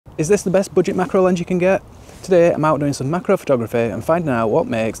Is this the best budget macro lens you can get? Today I'm out doing some macro photography and finding out what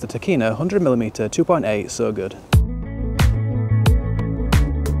makes the Tokina 100mm 2.8 so good.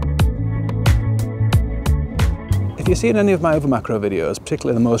 If you've seen any of my other macro videos,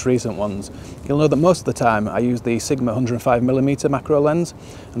 particularly the most recent ones, you'll know that most of the time I use the Sigma 105mm macro lens,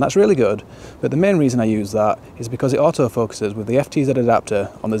 and that's really good, but the main reason I use that is because it autofocuses with the FTZ adapter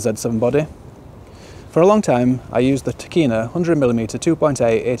on the Z7 body. For a long time I used the Tokina 100mm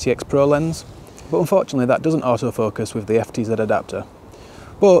 2.8 ATX-Pro lens, but unfortunately that doesn't autofocus with the FTZ adapter.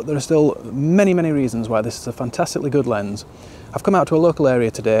 But there are still many reasons why this is a fantastically good lens. I've come out to a local area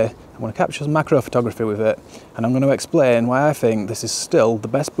today, I'm going to capture some macro photography with it, and I'm going to explain why I think this is still the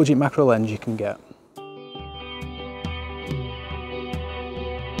best budget macro lens you can get.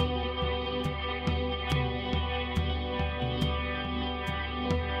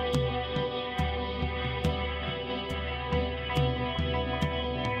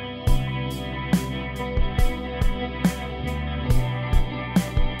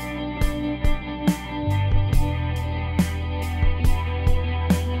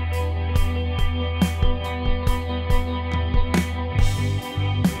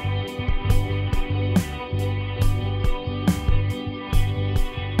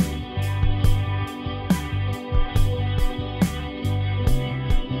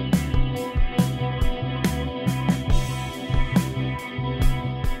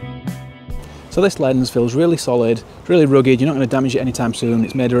 So this lens feels really solid, really rugged, you're not going to damage it anytime soon.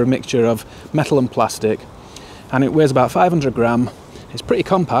 It's made of a mixture of metal and plastic, and it weighs about 500 gram. It's pretty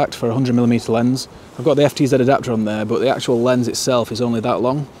compact for a 100mm lens. I've got the FTZ adapter on there, but the actual lens itself is only that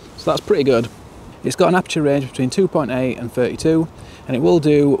long, so that's pretty good. It's got an aperture range between 2.8 and 32, and it will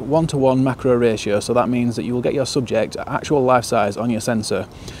do 1:1 macro ratio, so that means that you will get your subject at actual life size on your sensor,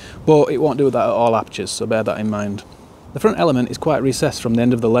 but it won't do that at all apertures, so bear that in mind. The front element is quite recessed from the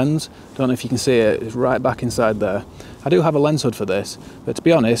end of the lens. Don't know if you can see it, it's right back inside there. I do have a lens hood for this, but to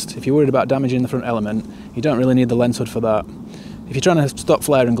be honest, if you're worried about damaging the front element, you don't really need the lens hood for that. If you're trying to stop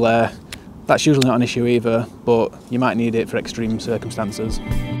flare and glare, that's usually not an issue either, but you might need it for extreme circumstances.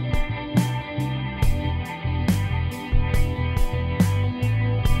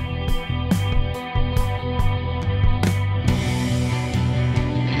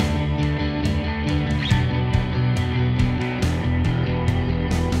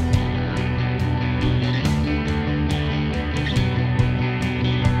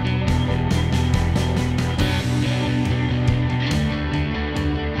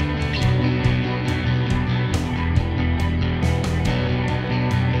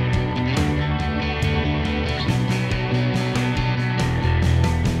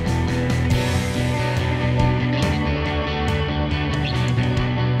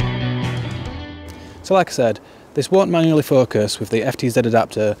 So like I said, this won't manually focus with the FTZ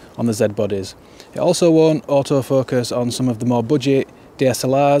adapter on the Z bodies. It also won't autofocus on some of the more budget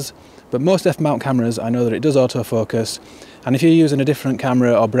DSLRs, but most F-mount cameras I know that it does autofocus, and if you're using a different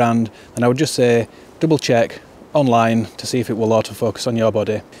camera or brand, then I would just say double check online to see if it will autofocus on your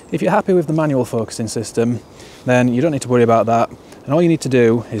body. If you're happy with the manual focusing system, then you don't need to worry about that, and all you need to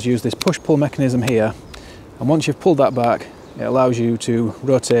do is use this push-pull mechanism here, and once you've pulled that back, it allows you to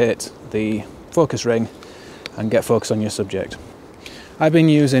rotate the focus ring and get focus on your subject. I've been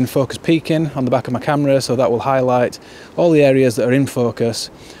using focus peaking on the back of my camera, so that will highlight all the areas that are in focus.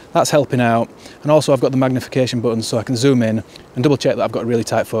 That's helping out, and also I've got the magnification button so I can zoom in and double check that I've got a really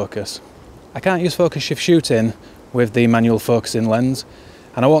tight focus. I can't use focus shift shooting with the manual focusing lens,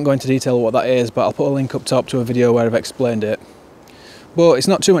 and I won't go into detail what that is, but I'll put a link up top to a video where I've explained it. But it's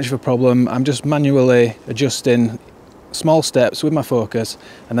not too much of a problem. I'm just manually adjusting small steps with my focus,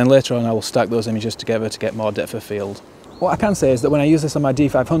 and then later on I will stack those images together to get more depth of field. What I can say is that when I use this on my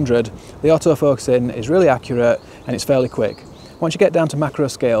D500, the autofocusing is really accurate and it's fairly quick. Once you get down to macro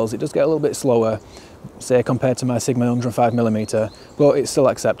scales, it does get a little bit slower, say compared to my Sigma 105mm, but it's still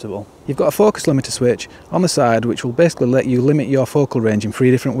acceptable. You've got a focus limiter switch on the side which will basically let you limit your focal range in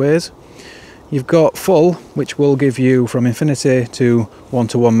 3 different ways. You've got full, which will give you from infinity to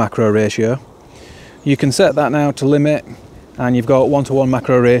 1:1 macro ratio. You can set that now to limit, and you've got 1:1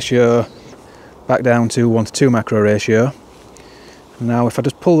 macro ratio back down to 1:2 macro ratio. Now if I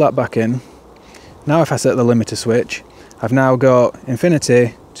just pull that back in, now if I set the limiter switch, I've now got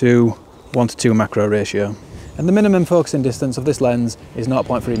infinity to 1:2 macro ratio. And the minimum focusing distance of this lens is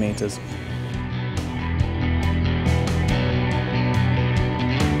 0.3 meters.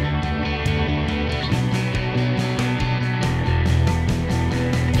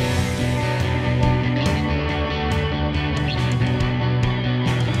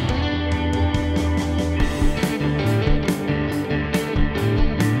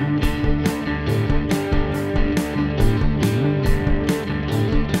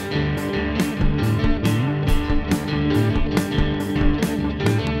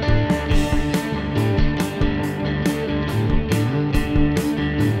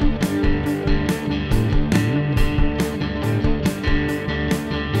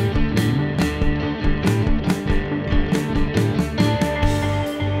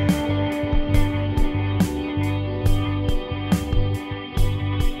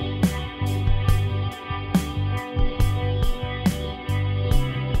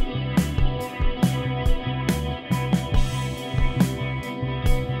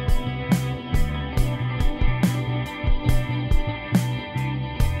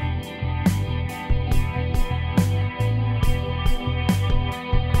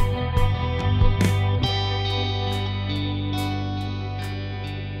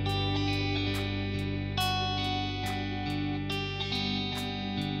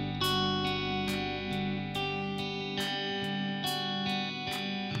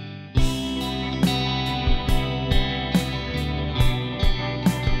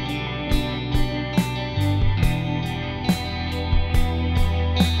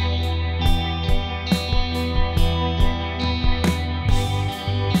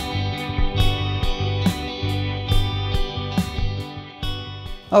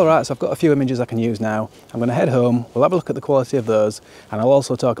 Alright, so I've got a few images I can use now. I'm going to head home, we'll have a look at the quality of those, and I'll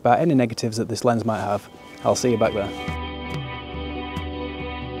also talk about any negatives that this lens might have. I'll see you back there.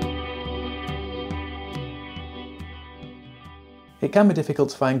 It can be difficult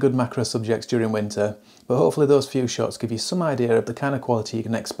to find good macro subjects during winter, but hopefully those few shots give you some idea of the kind of quality you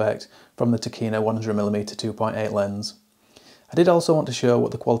can expect from the Tokina 100mm 2.8 lens. I did also want to show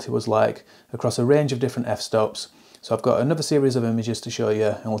what the quality was like across a range of different f-stops, so I've got another series of images to show you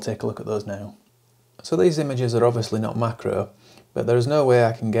and we'll take a look at those now. So these images are obviously not macro, but there is no way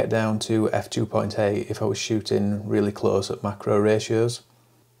I can get down to f2.8 if I was shooting really close at macro ratios.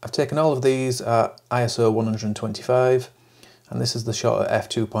 I've taken all of these at ISO 125, and this is the shot at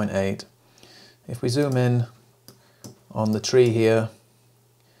f2.8. If we zoom in on the tree here,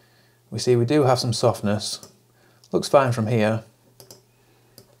 we see we do have some softness. Looks fine from here,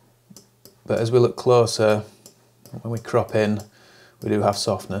 but as we look closer, when we crop in, we do have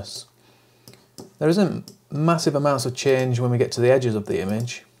softness. There isn't massive amounts of change when we get to the edges of the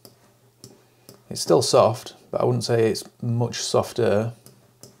image. It's still soft, but I wouldn't say it's much softer.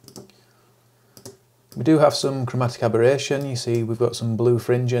 We do have some chromatic aberration. You see we've got some blue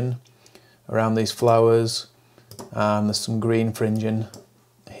fringing around these flowers, and there's some green fringing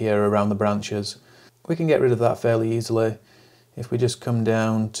here around the branches. We can get rid of that fairly easily if we just come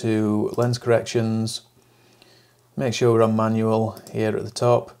down to lens corrections, make sure we're on manual here at the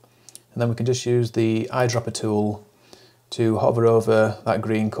top, and then we can just use the eyedropper tool to hover over that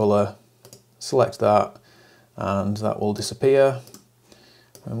green colour, select that, and that will disappear.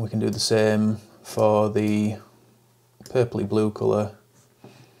 And we can do the same for the purpley blue colour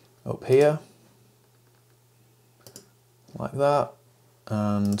up here, like that,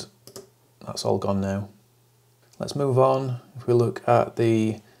 and that's all gone now. Let's move on. If we look at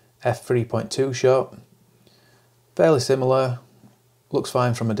the f3.2 shot, fairly similar, looks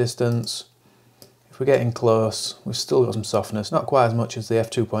fine from a distance. If we get in close, we've still got some softness, not quite as much as the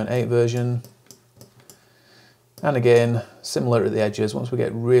f2.8 version. And again, similar at the edges. Once we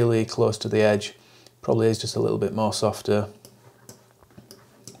get really close to the edge, probably is just a little bit more softer,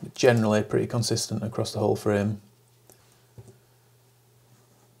 but generally pretty consistent across the whole frame.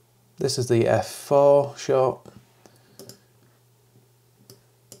 This is the f4 shot.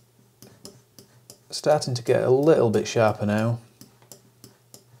 Starting to get a little bit sharper now.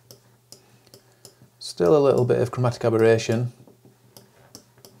 Still a little bit of chromatic aberration.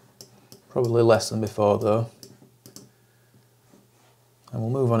 Probably less than before though. And we'll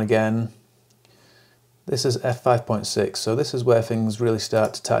move on again. This is f5.6, so this is where things really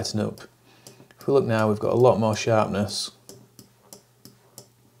start to tighten up. If we look now, we've got a lot more sharpness.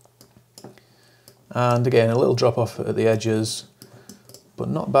 And again, a little drop off at the edges, but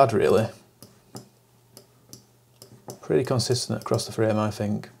not bad really. Pretty consistent across the frame, I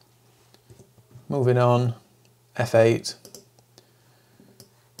think. Moving on, f8.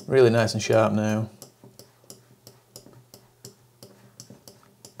 Really nice and sharp now.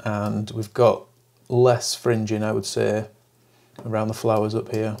 And we've got less fringing, I would say, around the flowers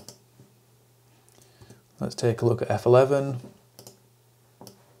up here. Let's take a look at f11.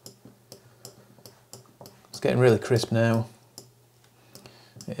 It's getting really crisp now.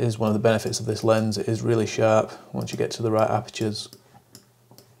 It is one of the benefits of this lens, it is really sharp once you get to the right apertures.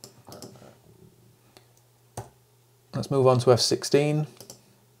 Let's move on to f16.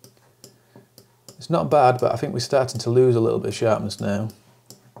 It's not bad, but I think we're starting to lose a little bit of sharpness now.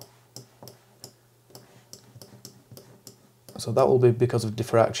 So that will be because of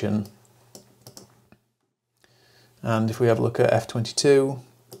diffraction. And if we have a look at f22,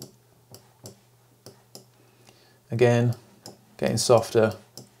 again, getting softer.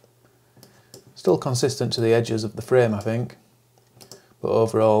 Still consistent to the edges of the frame, I think, but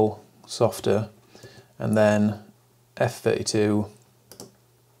overall softer. And then f32,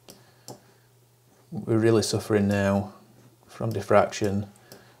 we're really suffering now from diffraction,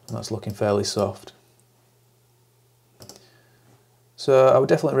 and that's looking fairly soft. So I would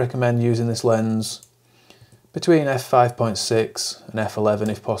definitely recommend using this lens between f5.6 and f11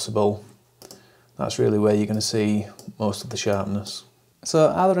 if possible. That's really where you're going to see most of the sharpness. So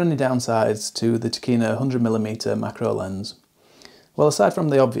are there any downsides to the Tokina 100mm macro lens? Well, aside from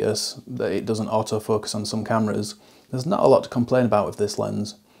the obvious, that it doesn't autofocus on some cameras, there's not a lot to complain about with this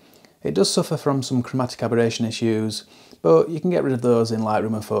lens. It does suffer from some chromatic aberration issues, but you can get rid of those in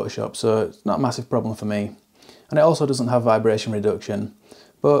Lightroom and Photoshop, so it's not a massive problem for me. And it also doesn't have vibration reduction,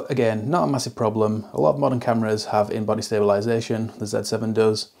 but again, not a massive problem. A lot of modern cameras have in-body stabilisation, the Z7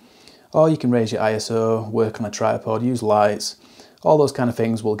 does, or you can raise your ISO, work on a tripod, use lights. All those kind of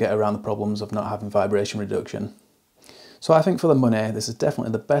things will get around the problems of not having vibration reduction. So I think for the money, this is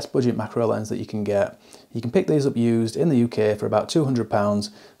definitely the best budget macro lens that you can get. You can pick these up used in the UK for about £200,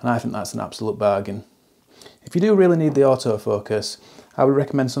 and I think that's an absolute bargain. If you do really need the autofocus, I would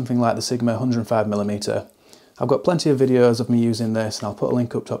recommend something like the Sigma 105mm. I've got plenty of videos of me using this, and I'll put a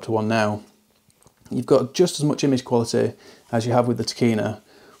link up top to one now. You've got just as much image quality as you have with the Tokina,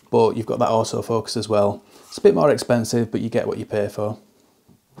 but you've got that autofocus as well. It's a bit more expensive, but you get what you pay for.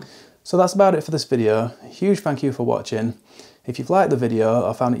 So that's about it for this video. A huge thank you for watching. If you've liked the video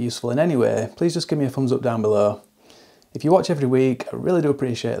or found it useful in any way, please just give me a thumbs up down below. If you watch every week, I really do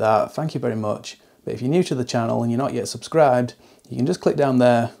appreciate that. Thank you very much. But if you're new to the channel and you're not yet subscribed, you can just click down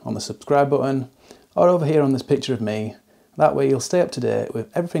there on the subscribe button or over here on this picture of me. That way you'll stay up to date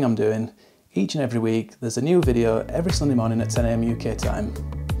with everything I'm doing. Each and every week, there's a new video every Sunday morning at 10 AM UK time.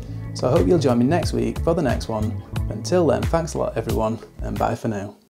 So I hope you'll join me next week for the next one. Until then, thanks a lot everyone, and bye for now.